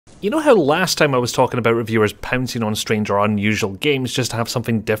You know how last time I was talking about reviewers pouncing on strange or unusual games just to have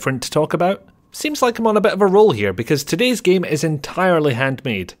something different to talk about? Seems like I'm on a bit of a roll here because today's game is entirely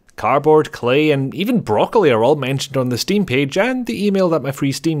handmade. Cardboard, clay, and even broccoli are all mentioned on the Steam page and the email that my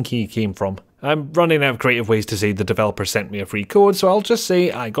free Steam key came from. I'm running out of creative ways to say the developer sent me a free code, so I'll just say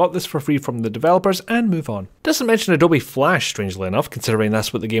I got this for free from the developers and move on. Doesn't mention Adobe Flash, strangely enough, considering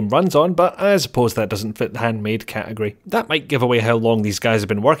that's what the game runs on, but I suppose that doesn't fit the handmade category. That might give away how long these guys have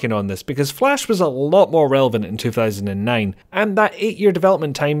been working on this, because Flash was a lot more relevant in 2009, and that 8-year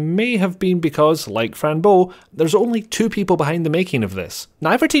development time may have been because, like Frambo, there's only 2 people behind the making of this.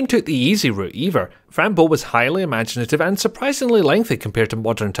 Neither team took the easy route either. Frambo was highly imaginative and surprisingly lengthy compared to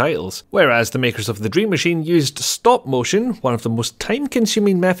modern titles, whereas the makers of the Dream Machine used stop motion, one of the most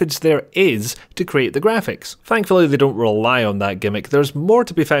time-consuming methods there is, to create the graphics. Thankfully they don't rely on that gimmick, there's more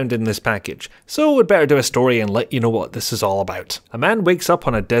to be found in this package, so we'd better do a story and let you know what this is all about. A man wakes up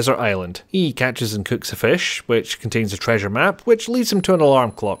on a desert island. He catches and cooks a fish, which contains a treasure map, which leads him to an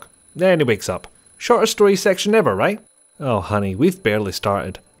alarm clock. Then he wakes up. Shortest story section ever, right? Oh honey, we've barely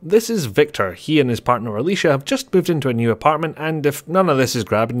started. This is Victor. He and his partner Alicia have just moved into a new apartment, and if none of this is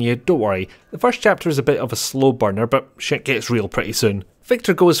grabbing you, don't worry. The first chapter is a bit of a slow burner, but shit gets real pretty soon.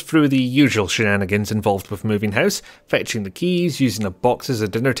 Victor goes through the usual shenanigans involved with moving house, fetching the keys, using a box as a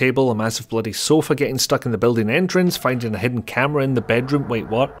dinner table, a massive bloody sofa getting stuck in the building entrance, finding a hidden camera in the bedroom, wait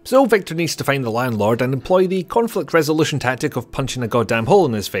what? So Victor needs to find the landlord and employ the conflict resolution tactic of punching a goddamn hole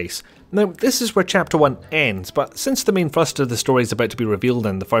in his face. Now, this is where chapter 1 ends, but since the main thrust of the story is about to be revealed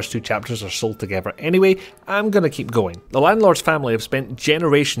and the first 2 chapters are sold together anyway, I'm gonna keep going. The landlord's family have spent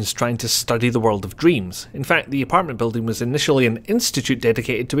generations trying to study the world of dreams. In fact, the apartment building was initially an institute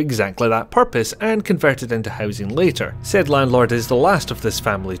dedicated to exactly that purpose and converted into housing later. Said landlord is the last of this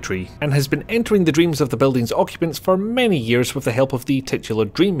family tree, and has been entering the dreams of the building's occupants for many years with the help of the titular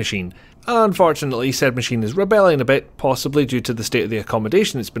Dream Machine. Unfortunately, said machine is rebelling a bit, possibly due to the state of the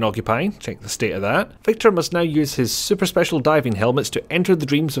accommodation it's been occupying. Check the state of that. Victor must now use his super special diving helmets to enter the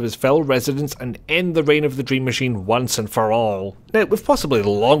dreams of his fellow residents and end the reign of the Dream Machine once and for all. Now, with possibly the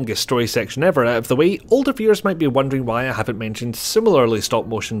longest story section ever out of the way, older viewers might be wondering why I haven't mentioned similarly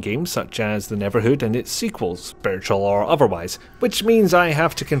stop-motion games such as The Neverhood and its sequels, spiritual or otherwise, which means I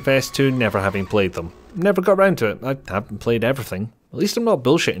have to confess to never having played them. Never got around to it, I haven't played everything. At least I'm not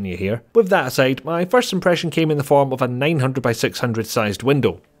bullshitting you here. With that aside, my first impression came in the form of a 900 by 600 sized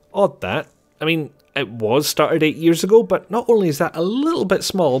window. Odd that. I mean, it was started 8 years ago, but not only is that a little bit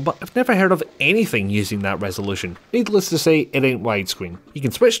small, but I've never heard of anything using that resolution. Needless to say, it ain't widescreen. You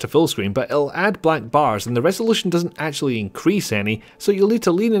can switch to full screen, but it'll add black bars and the resolution doesn't actually increase any, so you'll need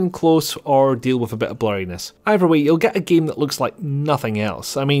to lean in close or deal with a bit of blurriness. Either way, you'll get a game that looks like nothing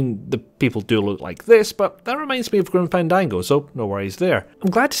else. I mean, the people do look like this, but that reminds me of Grim Fandango, so no worries there. I'm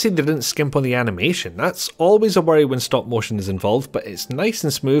glad to see they didn't skimp on the animation. That's always a worry when stop motion is involved, but it's nice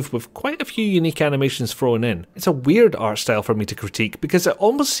and smooth with quite a few unique animations thrown in. It's a weird art style for me to critique because it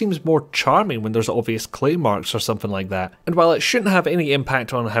almost seems more charming when there's obvious clay marks or something like that. And while it shouldn't have any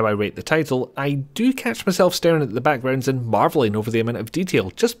impact on how I rate the title, I do catch myself staring at the backgrounds and marvelling over the amount of detail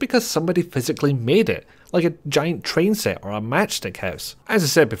just because somebody physically made it, like a giant train set or a matchstick house. As I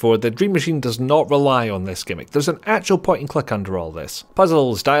said before, the Dream Machine does not rely on this gimmick. There's an actual point and click under all this.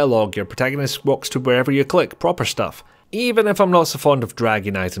 Puzzles, dialogue, your protagonist walks to wherever you click, proper stuff. Even if I'm not so fond of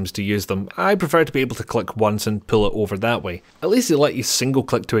dragging items to use them, I prefer to be able to click once and pull it over that way. At least they let you single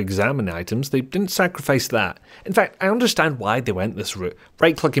click to examine items, they didn't sacrifice that. In fact, I understand why they went this route.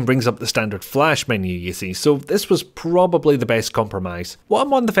 Right clicking brings up the standard flash menu you see, so this was probably the best compromise. What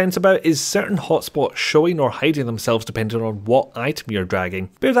I'm on the fence about is certain hotspots showing or hiding themselves depending on what item you're dragging.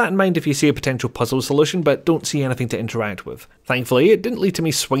 Bear that in mind if you see a potential puzzle solution but don't see anything to interact with. Thankfully, it didn't lead to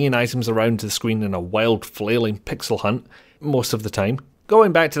me swinging items around the screen in a wild flailing pixel hunt. Most of the time.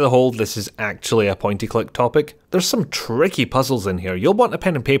 Going back to the whole this is actually a pointy click topic, there's some tricky puzzles in here. You'll want a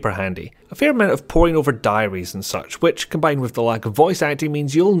pen and paper handy. A fair amount of poring over diaries and such, which combined with the lack of voice acting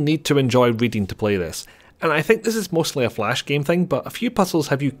means you'll need to enjoy reading to play this. And I think this is mostly a flash game thing, but a few puzzles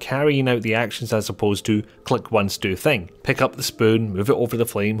have you carrying out the actions as opposed to click once do thing. Pick up the spoon, move it over the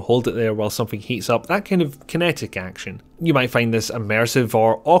flame, hold it there while something heats up, that kind of kinetic action. You might find this immersive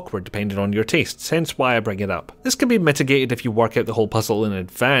or awkward depending on your tastes, hence why I bring it up. This can be mitigated if you work out the whole puzzle in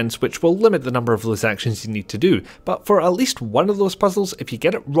advance, which will limit the number of those actions you need to do, but for at least one of those puzzles, if you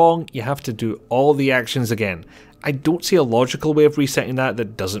get it wrong, you have to do all the actions again. I don't see a logical way of resetting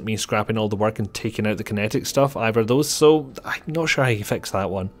that doesn't mean scrapping all the work and taking out the kinetic stuff, either of those, so I'm not sure how you fix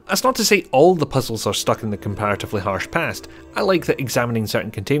that one. That's not to say all the puzzles are stuck in the comparatively harsh past. I like that examining certain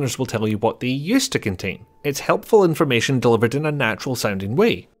containers will tell you what they used to contain. It's helpful information delivered in a natural sounding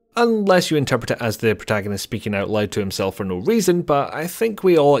way. Unless you interpret it as the protagonist speaking out loud to himself for no reason, but I think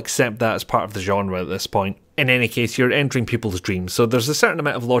we all accept that as part of the genre at this point. In any case, you're entering people's dreams, so there's a certain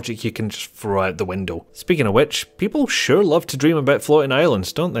amount of logic you can just throw out the window. Speaking of which, people sure love to dream about floating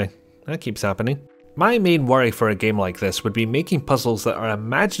islands, don't they? That keeps happening. My main worry for a game like this would be making puzzles that are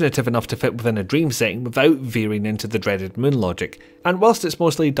imaginative enough to fit within a dream setting without veering into the dreaded moon logic. And whilst it's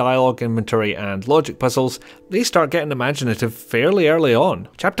mostly dialogue, inventory and logic puzzles, they start getting imaginative fairly early on.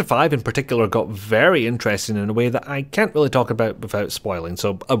 Chapter 5 in particular got very interesting in a way that I can't really talk about without spoiling,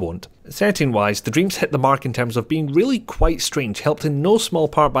 so I won't. Setting wise, the dreams hit the mark in terms of being really quite strange, helped in no small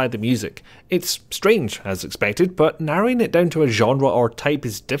part by the music. It's strange, as expected, but narrowing it down to a genre or type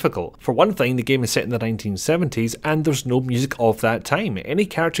is difficult. For one thing, the game is set in the 1970s and there's no music of that time. Any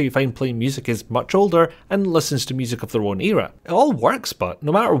character you find playing music is much older and listens to music of their own era. It all works, but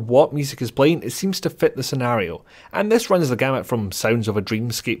no matter what music is playing, it seems to fit the scenario. And this runs the gamut from sounds of a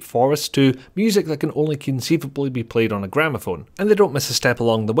dreamscape forest to music that can only conceivably be played on a gramophone, and they don't miss a step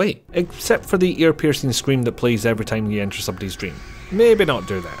along the way, except for the ear-piercing scream that plays every time you enter somebody's dream. Maybe not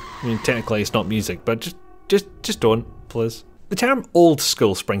do that. I mean, technically it's not music, but just don't, please. The term old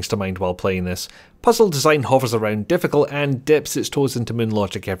school springs to mind while playing this. Puzzle design hovers around difficult and dips its toes into moon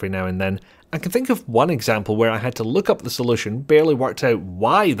logic every now and then. I can think of one example where I had to look up the solution, barely worked out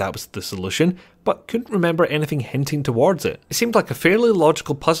why that was the solution, but couldn't remember anything hinting towards it. It seemed like a fairly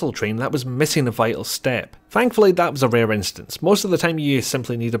logical puzzle train that was missing a vital step. Thankfully, that was a rare instance. Most of the time you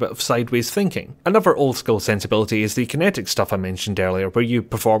simply need a bit of sideways thinking. Another old school sensibility is the kinetic stuff I mentioned earlier, where you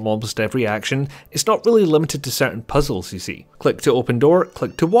perform almost every action. It's not really limited to certain puzzles, you see. Click to open door,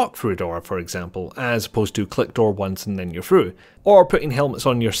 click to walk through door, for example, as opposed to click door once and then you're through. Or putting helmets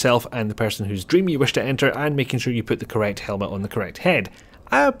on yourself and the person whose dream you wish to enter and making sure you put the correct helmet on the correct head.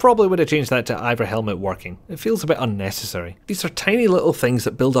 I probably would have changed that to either helmet working. It feels a bit unnecessary. These are tiny little things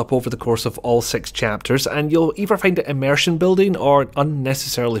that build up over the course of all 6 chapters, and you'll either find it immersion building or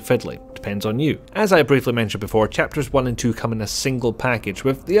unnecessarily fiddly. Depends on you. As I briefly mentioned before, chapters 1 and 2 come in a single package,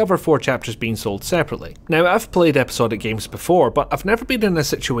 with the other 4 chapters being sold separately. Now, I've played episodic games before, but I've never been in a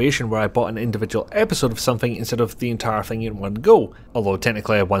situation where I bought an individual episode of something instead of the entire thing in one go, although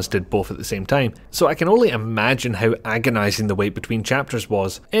technically I once did both at the same time, so I can only imagine how agonising the wait between chapters was.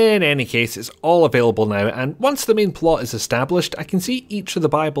 In any case, it's all available now, and once the main plot is established, I can see each of the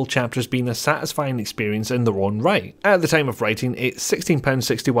Bible chapters being a satisfying experience in their own right. At the time of writing, it's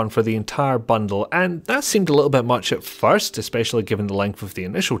 £16.61 for the entire bundle, and that seemed a little bit much at first, especially given the length of the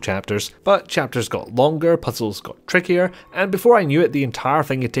initial chapters, but chapters got longer, puzzles got trickier, and before I knew it, the entire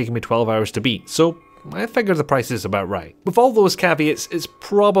thing had taken me 12 hours to beat, so I figure the price is about right. With all those caveats, it's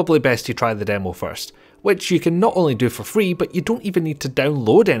probably best you try the demo first, which you can not only do for free, but you don't even need to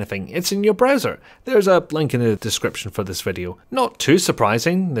download anything, it's in your browser. There's a link in the description for this video. Not too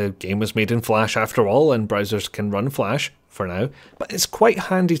surprising, the game was made in Flash after all, and browsers can run Flash, for now, but it's quite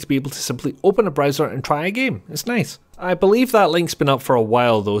handy to be able to simply open a browser and try a game, it's nice. I believe that link's been up for a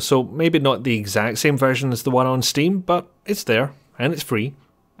while though, so maybe not the exact same version as the one on Steam, but it's there, and it's free,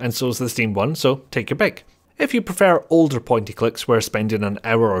 and so is the Steam one, so take your pick. If you prefer older pointy clicks where spending an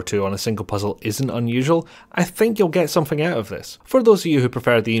hour or two on a single puzzle isn't unusual, I think you'll get something out of this. For those of you who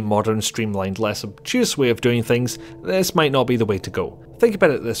prefer the modern, streamlined, less obtuse way of doing things, this might not be the way to go. Think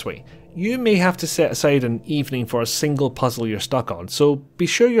about it this way. You may have to set aside an evening for a single puzzle you're stuck on, so be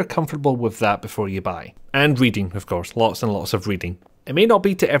sure you're comfortable with that before you buy. And reading, of course, lots and lots of reading. It may not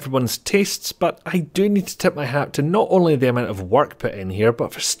be to everyone's tastes, but I do need to tip my hat to not only the amount of work put in here,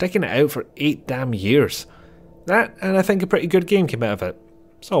 but for sticking it out for 8 damn years. That, and I think a pretty good game came out of it.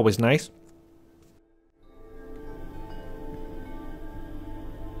 It's always nice.